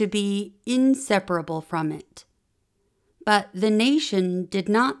as to be inseparable from it. But the nation did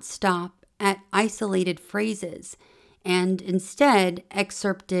not stop at isolated phrases and instead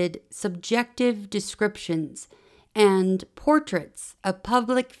excerpted subjective descriptions and portraits of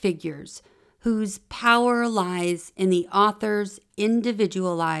public figures whose power lies in the author's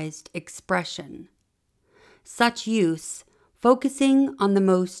individualized expression. Such use, focusing on the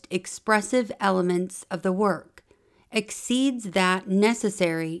most expressive elements of the work, exceeds that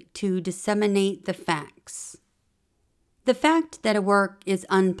necessary to disseminate the facts. The fact that a work is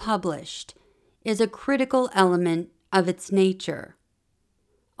unpublished is a critical element of its nature.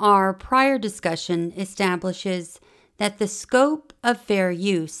 Our prior discussion establishes that the scope of fair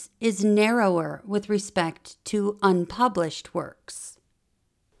use is narrower with respect to unpublished works.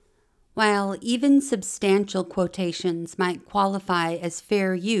 While even substantial quotations might qualify as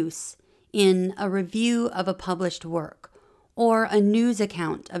fair use in a review of a published work or a news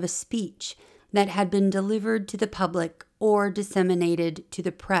account of a speech that had been delivered to the public or disseminated to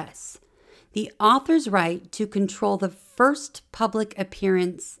the press, the author's right to control the first public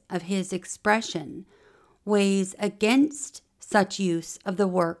appearance of his expression weighs against such use of the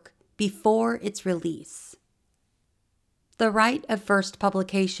work before its release. The right of first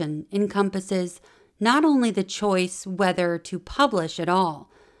publication encompasses not only the choice whether to publish at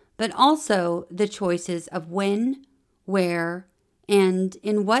all, but also the choices of when, where, and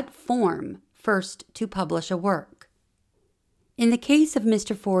in what form first to publish a work. In the case of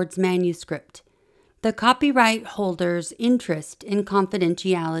Mr. Ford's manuscript, the copyright holder's interest in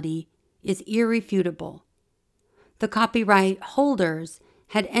confidentiality is irrefutable. The copyright holders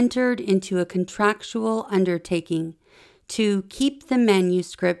had entered into a contractual undertaking to keep the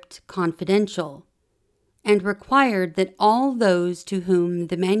manuscript confidential, and required that all those to whom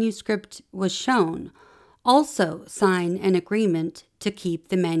the manuscript was shown also sign an agreement to keep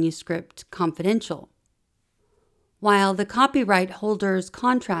the manuscript confidential. While the copyright holder's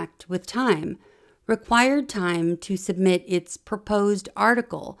contract with Time required Time to submit its proposed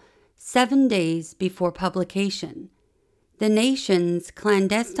article 7 days before publication, the nation's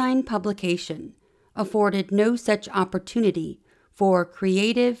clandestine publication afforded no such opportunity for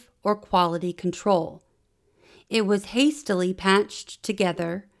creative or quality control. It was hastily patched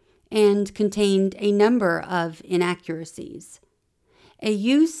together and contained a number of inaccuracies. A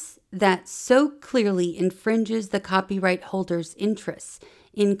use that so clearly infringes the copyright holder's interests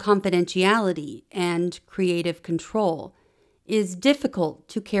in confidentiality and creative control is difficult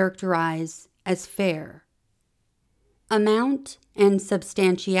to characterize as fair. Amount and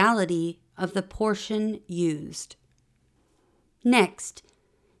substantiality of the portion used. Next,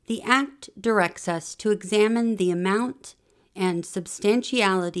 the Act directs us to examine the amount and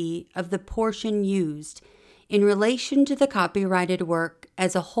substantiality of the portion used in relation to the copyrighted work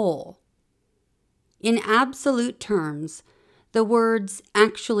as a whole. In absolute terms, the words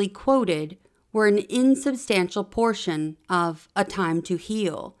actually quoted were an insubstantial portion of A Time to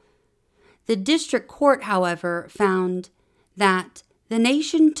Heal. The district court, however, found that the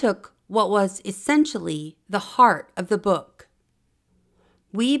nation took what was essentially the heart of the book.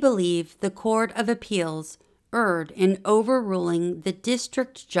 We believe the Court of Appeals erred in overruling the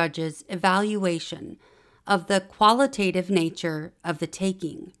district judge's evaluation of the qualitative nature of the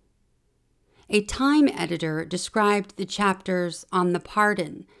taking. A Time editor described the chapters on the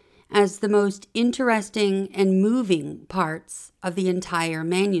pardon as the most interesting and moving parts of the entire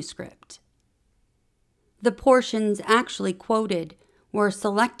manuscript. The portions actually quoted were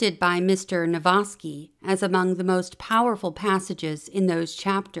selected by Mr. Novoski as among the most powerful passages in those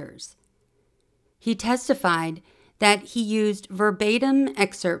chapters. He testified that he used verbatim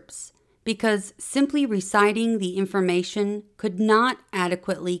excerpts because simply reciting the information could not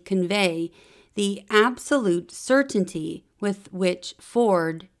adequately convey the absolute certainty with which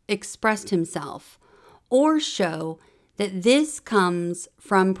Ford expressed himself, or show that this comes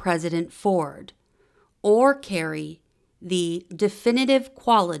from President Ford, or carry the definitive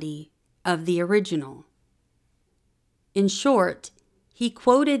quality of the original. In short, he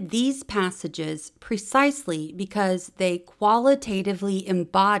quoted these passages precisely because they qualitatively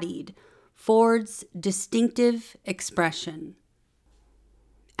embodied Ford's distinctive expression.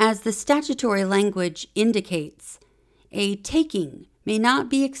 As the statutory language indicates, a taking may not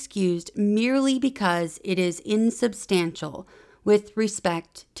be excused merely because it is insubstantial with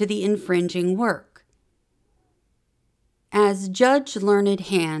respect to the infringing work. As Judge Learned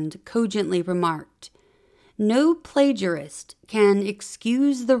Hand cogently remarked, no plagiarist can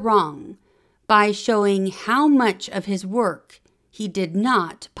excuse the wrong by showing how much of his work he did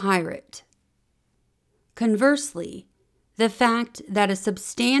not pirate. Conversely, the fact that a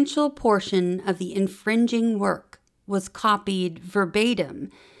substantial portion of the infringing work was copied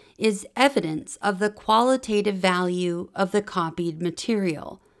verbatim is evidence of the qualitative value of the copied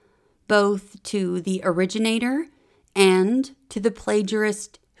material, both to the originator and to the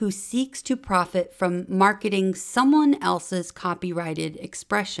plagiarist who seeks to profit from marketing someone else's copyrighted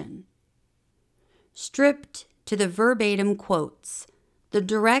expression. Stripped to the verbatim quotes, the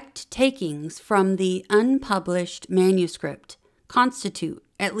direct takings from the unpublished manuscript constitute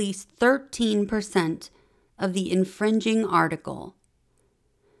at least 13% of the infringing article.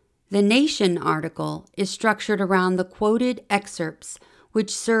 The Nation article is structured around the quoted excerpts,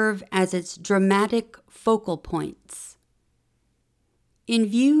 which serve as its dramatic focal points. In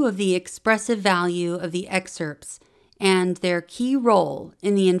view of the expressive value of the excerpts and their key role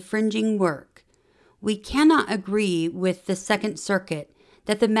in the infringing work, we cannot agree with the Second Circuit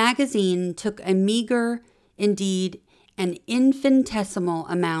that the magazine took a meager, indeed an infinitesimal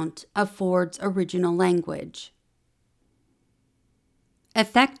amount of Ford's original language.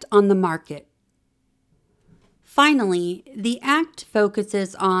 Effect on the market. Finally, the Act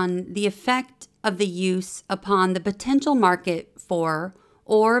focuses on the effect of the use upon the potential market for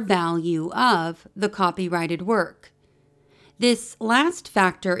or value of the copyrighted work. This last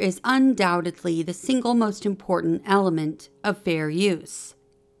factor is undoubtedly the single most important element of fair use.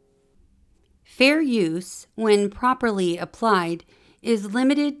 Fair use, when properly applied, is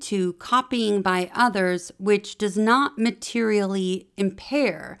limited to copying by others which does not materially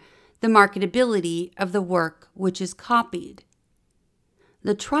impair the marketability of the work which is copied.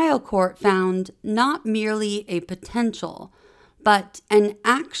 The trial court found not merely a potential, but an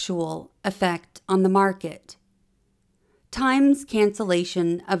actual effect on the market. Time's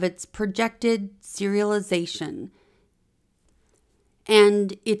cancellation of its projected serialization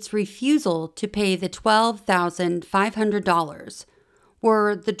and its refusal to pay the $12,500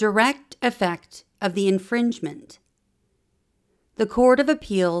 were the direct effect of the infringement. The Court of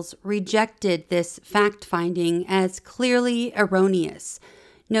Appeals rejected this fact-finding as clearly erroneous,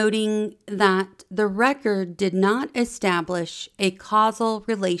 noting that the record did not establish a causal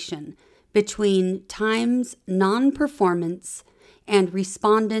relation between Time's non-performance and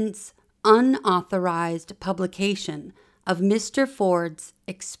respondents' unauthorized publication of Mr. Ford's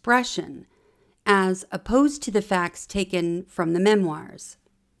expression as opposed to the facts taken from the memoirs.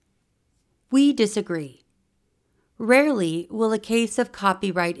 We disagree. Rarely will a case of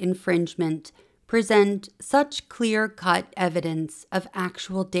copyright infringement present such clear-cut evidence of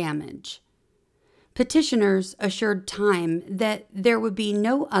actual damage. Petitioners assured Time that there would be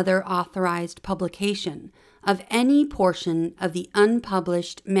no other authorized publication of any portion of the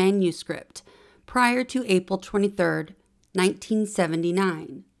unpublished manuscript prior to April 23,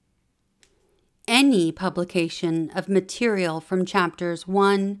 1979. Any publication of material from chapters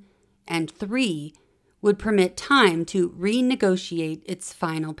 1 and 3 would permit Time to renegotiate its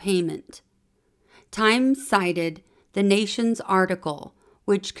final payment. Time cited the Nation's article,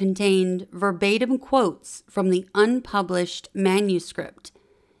 which contained verbatim quotes from the unpublished manuscript,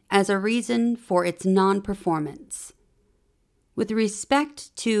 as a reason for its non-performance. With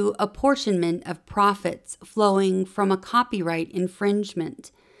respect to apportionment of profits flowing from a copyright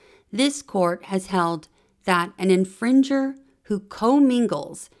infringement, this court has held that an infringer who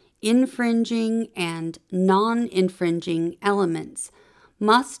commingles infringing and non-infringing elements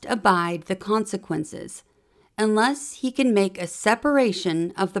must abide the consequences unless he can make a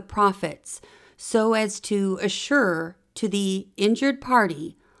separation of the profits so as to assure to the injured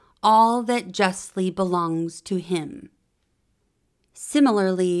party all that justly belongs to him.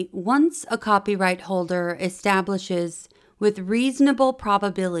 Similarly, once a copyright holder establishes with reasonable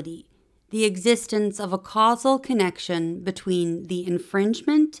probability the existence of a causal connection between the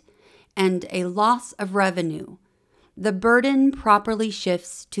infringement and a loss of revenue, the burden properly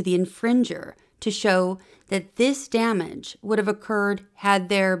shifts to the infringer to show that this damage would have occurred had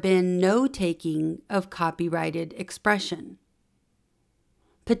there been no taking of copyrighted expression.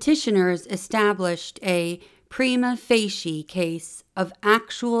 Petitioners established a prima facie case of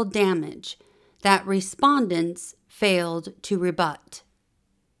actual damage that respondents failed to rebut.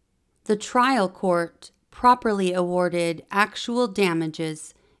 The trial court properly awarded actual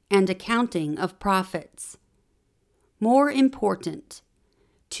damages and accounting of profits. More important,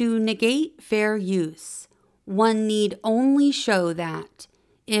 to negate fair use, one need only show that,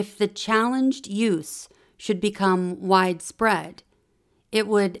 if the challenged use should become widespread, it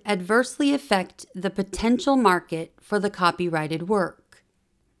would adversely affect the potential market for the copyrighted work.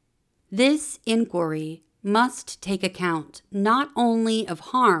 This inquiry must take account not only of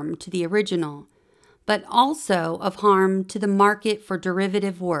harm to the original, but also of harm to the market for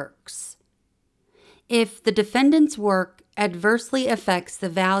derivative works. If the defendant's work adversely affects the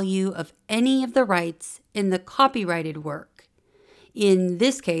value of any of the rights in the copyrighted work, in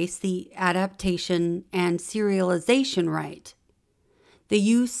this case the adaptation and serialization right, the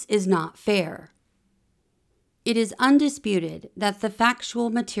use is not fair. It is undisputed that the factual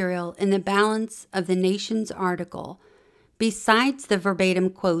material in the balance of the Nation's article, besides the verbatim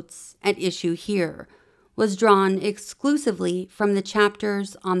quotes at issue here, was drawn exclusively from the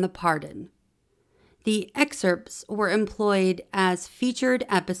chapters on the pardon. The excerpts were employed as featured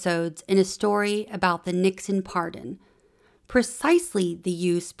episodes in a story about the Nixon pardon, precisely the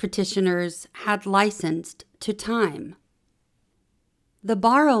use petitioners had licensed to Time. The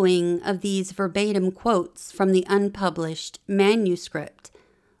borrowing of these verbatim quotes from the unpublished manuscript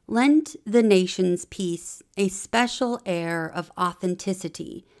lent the Nation's piece a special air of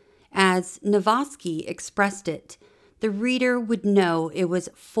authenticity. As Novoski expressed it, the reader would know it was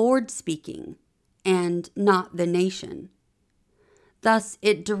Ford speaking and not the Nation. Thus,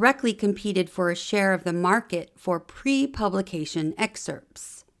 it directly competed for a share of the market for pre-publication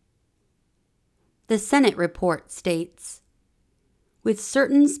excerpts. The Senate report states, with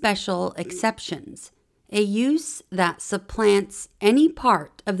certain special exceptions, a use that supplants any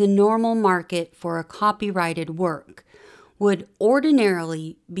part of the normal market for a copyrighted work would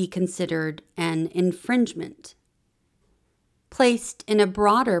ordinarily be considered an infringement. Placed in a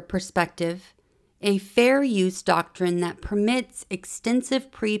broader perspective, a fair use doctrine that permits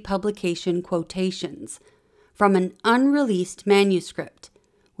extensive pre-publication quotations from an unreleased manuscript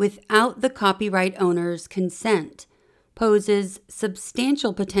without the copyright owner's consent poses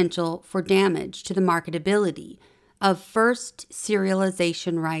substantial potential for damage to the marketability of first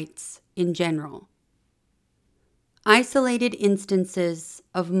serialization rights in general. Isolated instances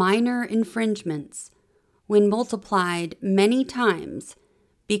of minor infringements, when multiplied many times,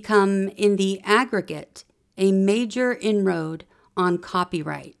 become in the aggregate a major inroad on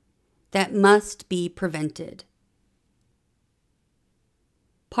copyright that must be prevented.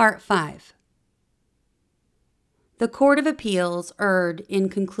 Part 5. The Court of Appeals erred in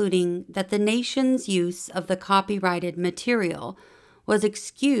concluding that the Nation's use of the copyrighted material was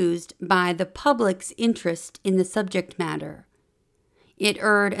excused by the public's interest in the subject matter. It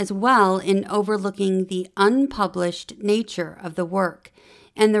erred as well in overlooking the unpublished nature of the work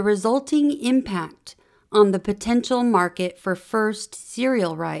and the resulting impact on the potential market for first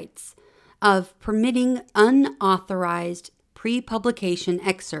serial rights of permitting unauthorized pre-publication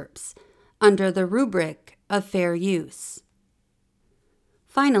excerpts under the rubric of fair use.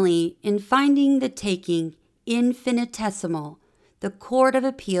 Finally, in finding the taking infinitesimal, the Court of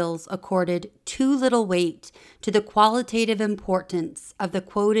Appeals accorded too little weight to the qualitative importance of the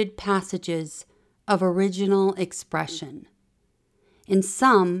quoted passages of original expression. In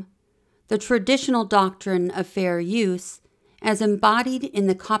sum, the traditional doctrine of fair use, as embodied in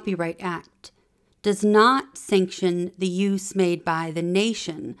the Copyright Act, does not sanction the use made by the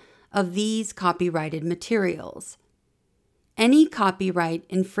nation of these copyrighted materials. Any copyright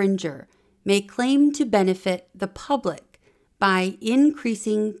infringer may claim to benefit the public by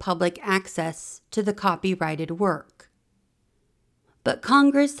increasing public access to the copyrighted work. But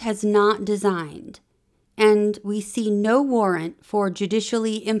Congress has not designed, and we see no warrant for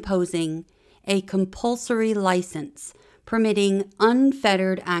judicially imposing a compulsory license permitting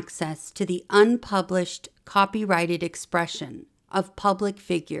unfettered access to the unpublished copyrighted expression of public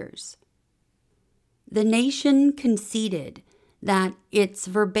figures. The nation conceded that its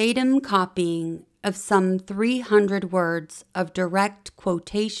verbatim copying of some 300 words of direct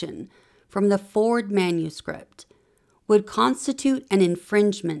quotation from the Ford manuscript would constitute an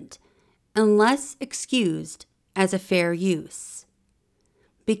infringement unless excused as a fair use.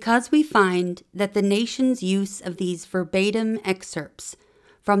 Because we find that the nation's use of these verbatim excerpts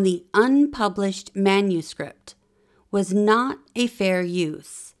from the unpublished manuscript was not a fair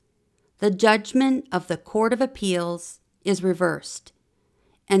use, the judgment of the Court of Appeals is reversed,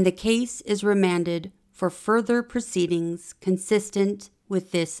 and the case is remanded for further proceedings consistent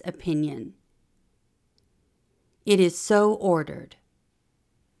with this opinion. It is so ordered.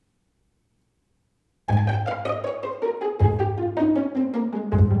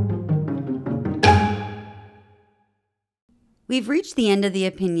 We've reached the end of the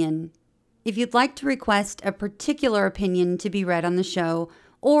opinion. If you'd like to request a particular opinion to be read on the show,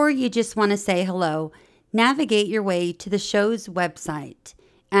 or you just want to say hello, navigate your way to the show's website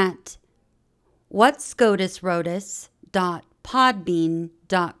at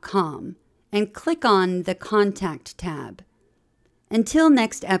whatscotuswroteus.podbean.com and click on the Contact tab. Until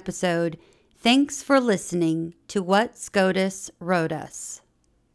next episode, thanks for listening to What SCOTUS Wrote Us.